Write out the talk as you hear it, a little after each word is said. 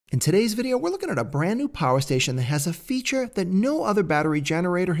In today's video, we're looking at a brand new power station that has a feature that no other battery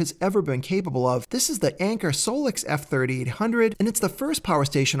generator has ever been capable of. This is the Anker SOLIX F3800, and it's the first power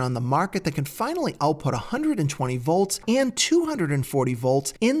station on the market that can finally output 120 volts and 240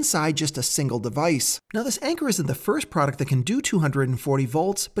 volts inside just a single device. Now, this Anker isn't the first product that can do 240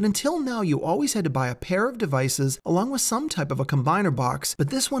 volts, but until now you always had to buy a pair of devices along with some type of a combiner box.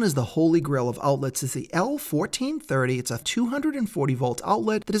 But this one is the holy grail of outlets. It's the L1430. It's a 240 volt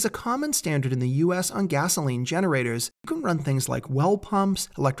outlet that is a common standard in the US on gasoline generators. You can run things like well pumps,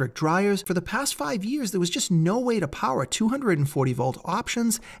 electric dryers. For the past 5 years, there was just no way to power 240 volt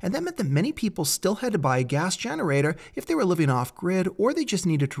options, and that meant that many people still had to buy a gas generator if they were living off grid or they just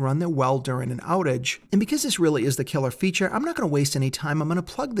needed to run their well during an outage. And because this really is the killer feature, I'm not going to waste any time. I'm going to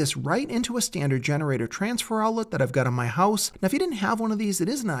plug this right into a standard generator transfer outlet that I've got in my house. Now, if you didn't have one of these, it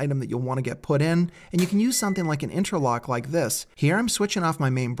is an item that you'll want to get put in, and you can use something like an interlock like this. Here I'm switching off my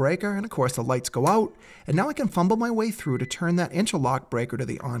main breaker, and of course the lights go out, and now I can fumble my way through to turn that interlock breaker to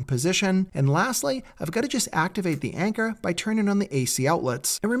the on position. And lastly, I've got to just activate the Anker by turning on the AC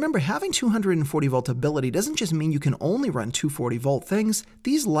outlets. And remember, having 240 volt ability doesn't just mean you can only run 240 volt things.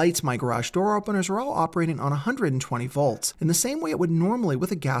 These lights, my garage door openers, are all operating on 120 volts, in the same way it would normally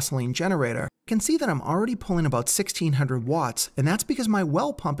with a gasoline generator. You can see that I'm already pulling about 1600 watts, and that's because my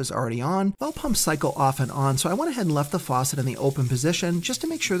well pump is already on. Well pumps cycle off and on, so I went ahead and left the faucet in the open position just to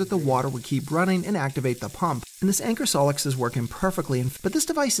make sure that the water would keep running and activate the pump. And this Anker SOLIX is working perfectly, but this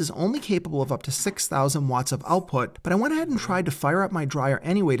device is only capable of up to 6000 watts of output. But I went ahead and tried to fire up my dryer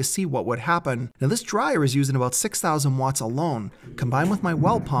anyway to see what would happen. Now, this dryer is using about 6000 watts alone. Combined with my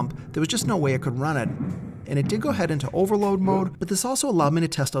well pump, there was just no way I could run it. And it did go ahead into overload mode, but this also allowed me to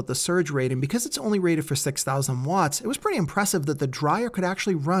test out the surge rating. Because it's only rated for 6000 watts, it was pretty impressive that the dryer could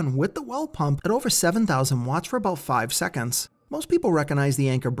actually run with the well pump at over 7000 watts for about 5 seconds. Most people recognize the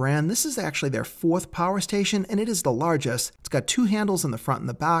Anker brand. This is actually their 4th power station, and it is the largest. It's got 2 handles in the front and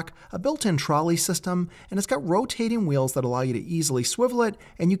the back, a built-in trolley system, and it's got rotating wheels that allow you to easily swivel it,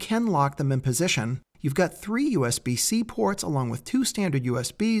 and you can lock them in position. You've got 3 USB-C ports along with 2 standard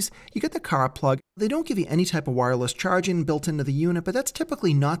USBs. You get the car plug. They don't give you any type of wireless charging built into the unit, but that's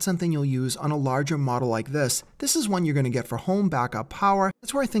typically not something you'll use on a larger model like this. This is one you're going to get for home backup power.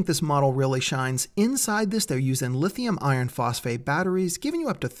 That's where I think this model really shines. Inside this, they're using lithium iron phosphate batteries, giving you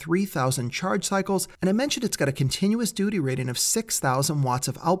up to 3000 charge cycles. And I mentioned it's got a continuous duty rating of 6000 watts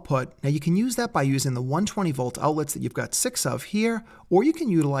of output. Now, you can use that by using the 120 volt outlets that you've got 6 of here, or you can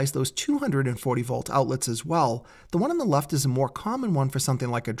utilize those 240 volt outlets as well. The one on the left is a more common one for something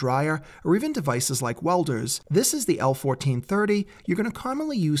like a dryer or even devices like welders. This is the L1430 you're going to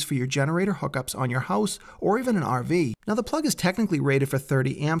commonly use for your generator hookups on your house or even an RV. Now, the plug is technically rated for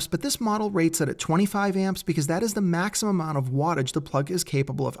 30 amps, but this model rates it at 25 amps because that is the maximum amount of wattage the plug is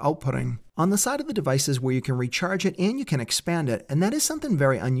capable of outputting. On the side of the device is where you can recharge it and you can expand it, and that is something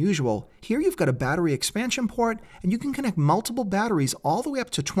very unusual. Here you've got a battery expansion port, and you can connect multiple batteries all the way up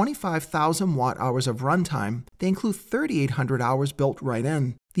to 25,000 watt hours of runtime. They include 3,800 hours built right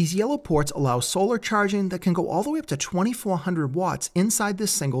in. These yellow ports allow solar charging that can go all the way up to 2400 watts inside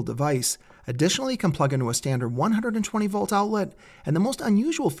this single device. Additionally, you can plug into a standard 120 volt outlet, and the most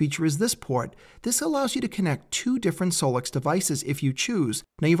unusual feature is this port. This allows you to connect 2 different SOLIX devices if you choose.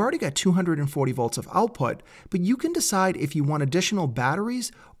 Now, you've already got 240 volts of output, but you can decide if you want additional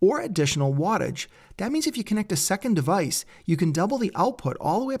batteries or additional wattage. That means if you connect a second device, you can double the output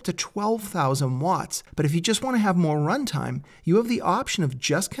all the way up to 12,000 watts. But if you just want to have more runtime, you have the option of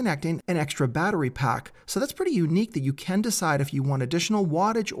just connecting an extra battery pack. So that's pretty unique that you can decide if you want additional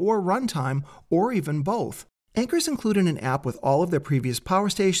wattage or runtime, or even both. Anker's included an app with all of their previous power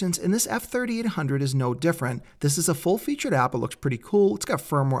stations, and this F3800 is no different. This is a full-featured app. It looks pretty cool. It's got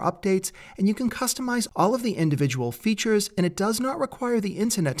firmware updates, and you can customize all of the individual features, and it does not require the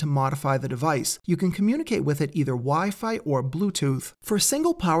internet to modify the device. You can communicate with it either Wi-Fi or Bluetooth. For a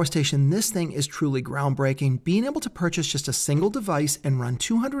single power station, this thing is truly groundbreaking. Being able to purchase just a single device and run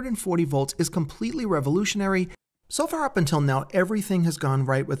 240 volts is completely revolutionary. So far up until now, everything has gone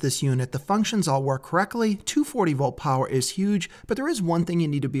right with this unit. The functions all work correctly. 240 volt power is huge, but there is one thing you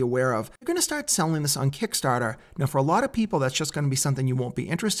need to be aware of. You're going to start selling this on Kickstarter. Now, for a lot of people, that's just going to be something you won't be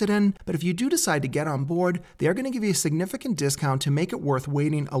interested in, but if you do decide to get on board, they are going to give you a significant discount to make it worth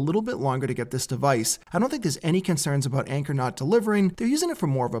waiting a little bit longer to get this device. I don't think there's any concerns about Anker not delivering. They're using it for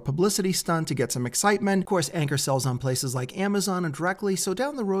more of a publicity stunt to get some excitement. Of course, Anker sells on places like Amazon and directly, so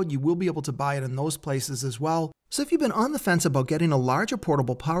down the road, you will be able to buy it in those places as well. So if you've been on the fence about getting a larger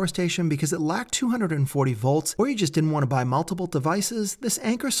portable power station because it lacked 240 volts, or you just didn't want to buy multiple devices, this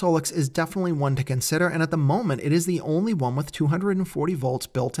Anker SOLIX is definitely one to consider, and at the moment it is the only one with 240 volts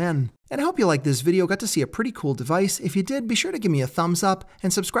built in. And I hope you liked this video, got to see a pretty cool device. If you did, be sure to give me a thumbs up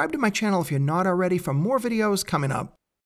and subscribe to my channel if you're not already for more videos coming up.